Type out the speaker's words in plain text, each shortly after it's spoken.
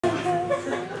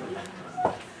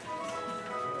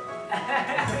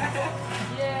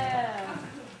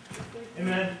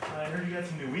got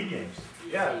some new Wii games.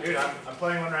 Yeah, dude, I'm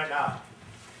playing one right now.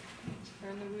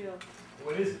 Turn the wheel.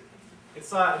 What is it?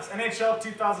 It's NHL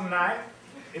 2009.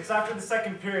 It's after the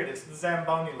second period. It's the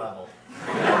Zamboni level.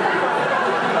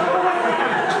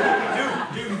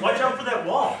 Dude, watch out for that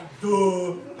wall.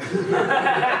 Duh.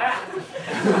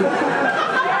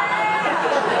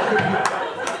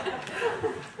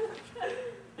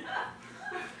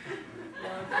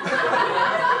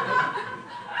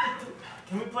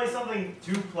 Can we play something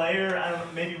two-player? I don't know,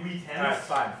 maybe Wii tennis?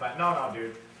 Alright, fine. No,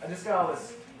 dude. I just got all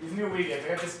these new Wii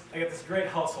games. I got this great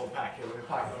household pack here. Let me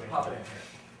pop it in here.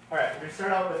 Alright, we're gonna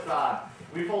start out with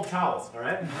we fold towels,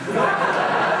 alright? Throw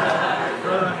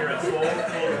them on your wrist.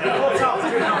 Fold towels,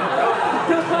 dude. No.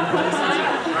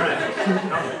 Alright.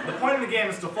 The point of the game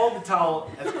is to fold the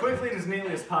towel as quickly and as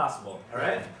neatly as possible.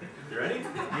 Alright? You ready?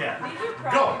 Yeah. These are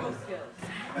practical skills.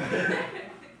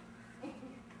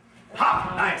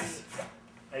 Ha! Nice!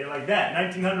 How you like that?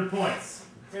 1,900 points.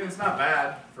 I mean, it's not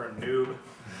bad for a noob.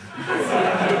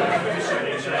 Alright,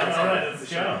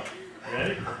 let's go.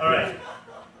 Ready? Alright.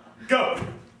 Go!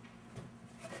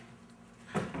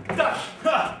 Done!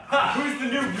 Ha! Ha! Who's the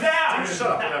noob now? Dude, shut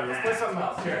up, whatever. Let's play something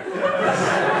else. Here.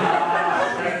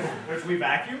 There's We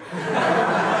Vacuum.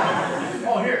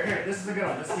 Oh, here. This is a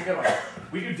good one.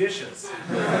 We do dishes.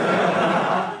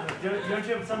 Don't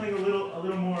you have something a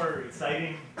little more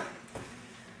exciting?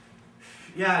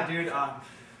 Yeah, dude.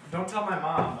 Don't tell my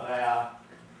mom, but I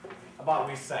bought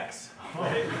Wii Sex. Oh.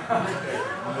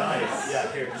 Nice. Yeah,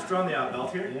 here. Just throw on the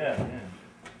belt here. Yeah.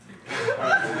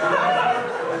 Alright,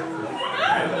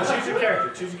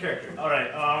 choose your character.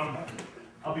 Alright,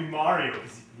 I'll be Mario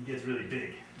because he gets really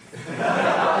big. Dude.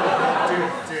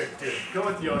 Go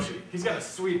with Yoshi. He's got a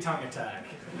sweet tongue attack.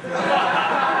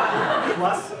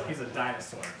 Plus, he's a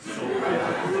dinosaur. So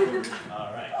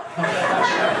Alright.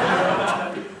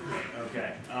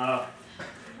 Okay.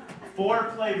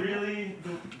 Foreplay, really?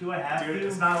 Do I have to? Dude,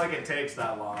 it's not like it takes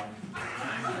that long.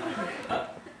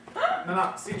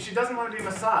 No. See, she doesn't want to be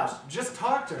massaged. Just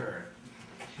talk to her.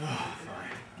 Oh,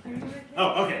 fine.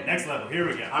 Oh, okay. Next level. Here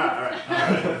we go. All right.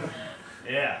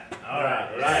 Yeah.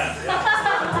 Alright. Yeah.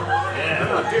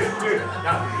 No, dude.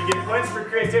 Now, you get points for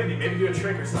creativity. Maybe do a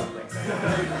trick or something.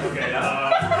 Okay.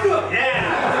 Yeah.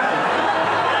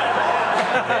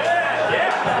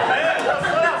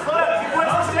 Slow down. 2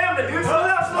 points for stamina, dude. Slow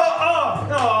down.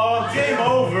 Oh, game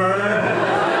over.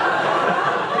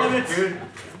 Dude, you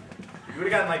would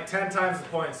have gotten like 10 times the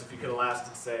points if you could have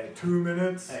lasted, say, 2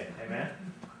 minutes. Hey, man.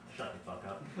 Shut the fuck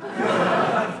up.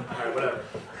 Alright, whatever.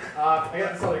 I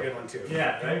got this other good one too.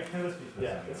 Yeah. Right?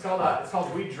 Yeah. It's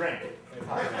called We Drink.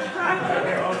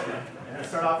 Okay.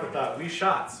 Start off with We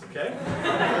Shots, okay?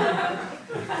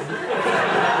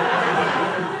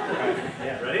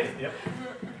 Yeah, ready? Yep.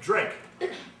 Drink.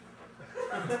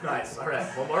 Nice. Alright,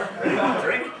 one more. Ready?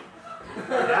 Drink.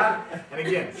 Yeah. And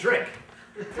again, drink.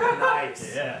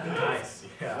 Nice. Yeah. Nice.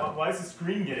 Yeah. Why is the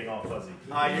screen getting all fuzzy?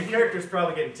 Your character's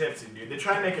probably getting tipsy, dude. They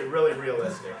try and make it really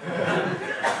realistic.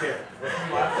 Here.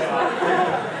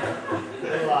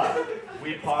 Little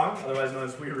Wii Pong, otherwise known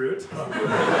as Wii Root. Alright,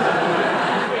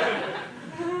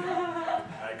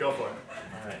 go for it.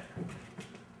 Alright.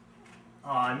 Oh,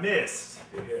 I missed.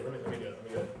 Dude, here, let me do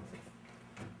it.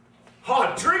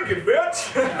 Hot drinking, bitch!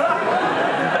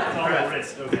 It's on the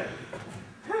wrist, okay.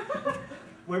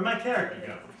 Where'd my character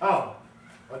go? Oh.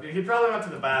 Well, dude, he probably went to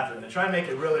the bathroom. They try and make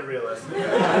it really realistic.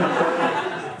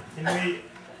 Can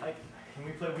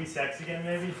we play Wii Sex again,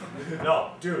 maybe?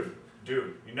 No, dude,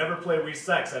 you never play Wii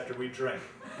Sex after we drink.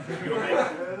 You'll make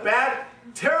bad,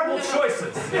 terrible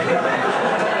choices.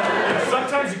 And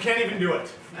sometimes you can't even do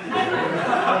it.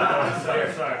 Sorry.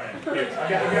 Here, I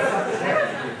got something here.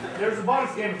 There's a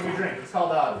bonus game if we drink. It's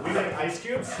called We Make Ice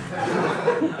Cubes.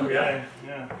 Okay.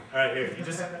 Yeah. Alright, here. You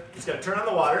just gotta turn on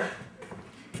the water.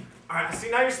 Alright, see,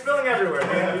 now you're spilling everywhere,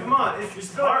 man. Come on,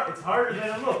 it's harder than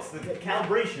it looks. The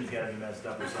calibration's gotta be messed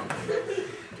up or something.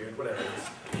 Dude, whatever it is.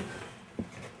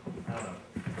 I don't know.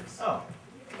 Oh.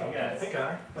 Okay. Hey,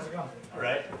 Connor. How's it going?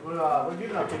 Alright. What have you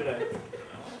been up to today?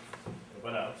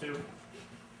 What up to?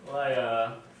 Well,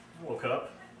 I woke up,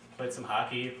 played some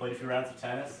hockey, played a few rounds of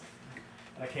tennis,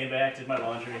 and I came back, did my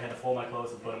laundry, had to fold my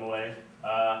clothes and put them away.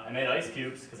 I made ice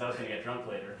cubes because I was going to get drunk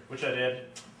later, which I did.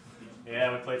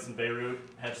 Yeah, we played some Beirut,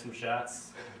 had some shots.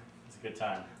 It was a good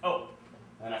time. Oh,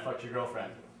 and I fucked your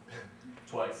girlfriend.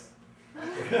 Twice.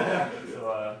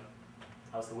 So,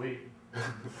 how's the Wii?